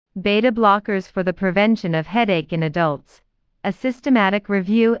Beta blockers for the prevention of headache in adults, a systematic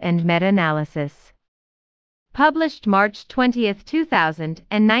review and meta-analysis. Published March 20,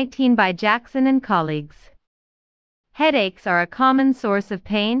 2019 by Jackson and colleagues. Headaches are a common source of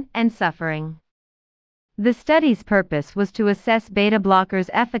pain and suffering. The study's purpose was to assess beta blockers'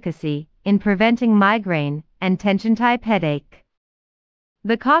 efficacy in preventing migraine and tension-type headache.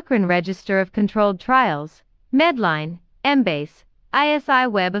 The Cochrane Register of Controlled Trials, Medline, Embase, ISI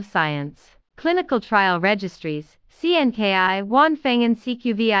Web of Science, Clinical Trial Registries, CNKI, Wanfeng and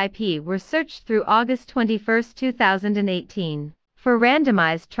CQVIP were searched through August 21, 2018, for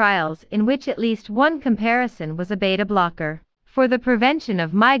randomized trials in which at least one comparison was a beta blocker for the prevention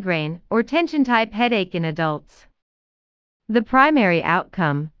of migraine or tension-type headache in adults. The primary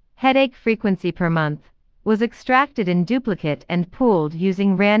outcome, headache frequency per month, was extracted in duplicate and pooled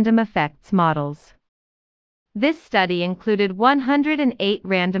using random effects models. This study included 108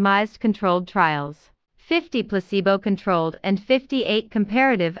 randomized controlled trials, 50 placebo-controlled and 58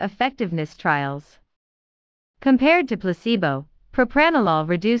 comparative effectiveness trials. Compared to placebo, propranolol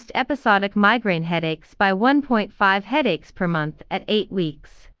reduced episodic migraine headaches by 1.5 headaches per month at 8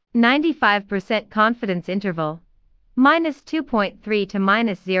 weeks, 95% confidence interval, -2.3 to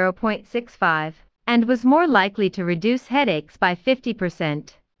 -0.65, and was more likely to reduce headaches by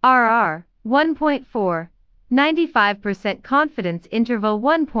 50%, RR, 1.4, 95% confidence interval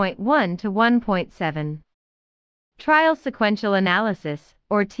 1.1 to 1.7. Trial sequential analysis,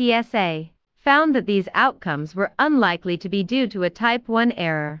 or TSA, found that these outcomes were unlikely to be due to a type 1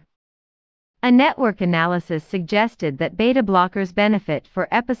 error. A network analysis suggested that beta blockers' benefit for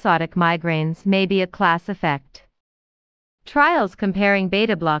episodic migraines may be a class effect. Trials comparing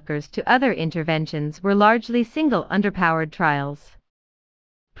beta blockers to other interventions were largely single underpowered trials.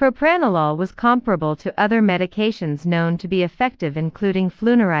 Propranolol was comparable to other medications known to be effective, including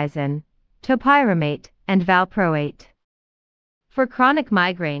flunarizine, topiramate, and valproate. For chronic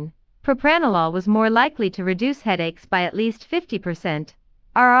migraine, propranolol was more likely to reduce headaches by at least 50%,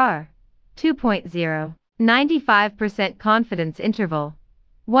 RR, 2.0, 95% confidence interval,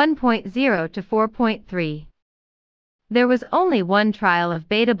 1.0 to 4.3. There was only one trial of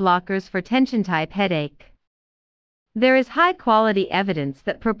beta blockers for tension-type headache. There is high-quality evidence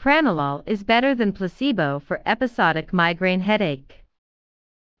that propranolol is better than placebo for episodic migraine headache.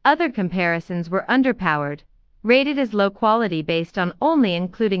 Other comparisons were underpowered, rated as low quality based on only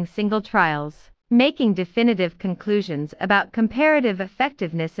including single trials, making definitive conclusions about comparative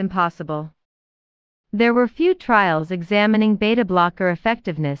effectiveness impossible. There were few trials examining beta blocker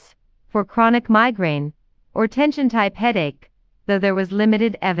effectiveness for chronic migraine or tension-type headache, though there was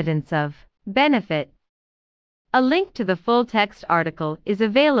limited evidence of benefit. A link to the full-text article is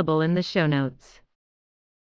available in the show notes.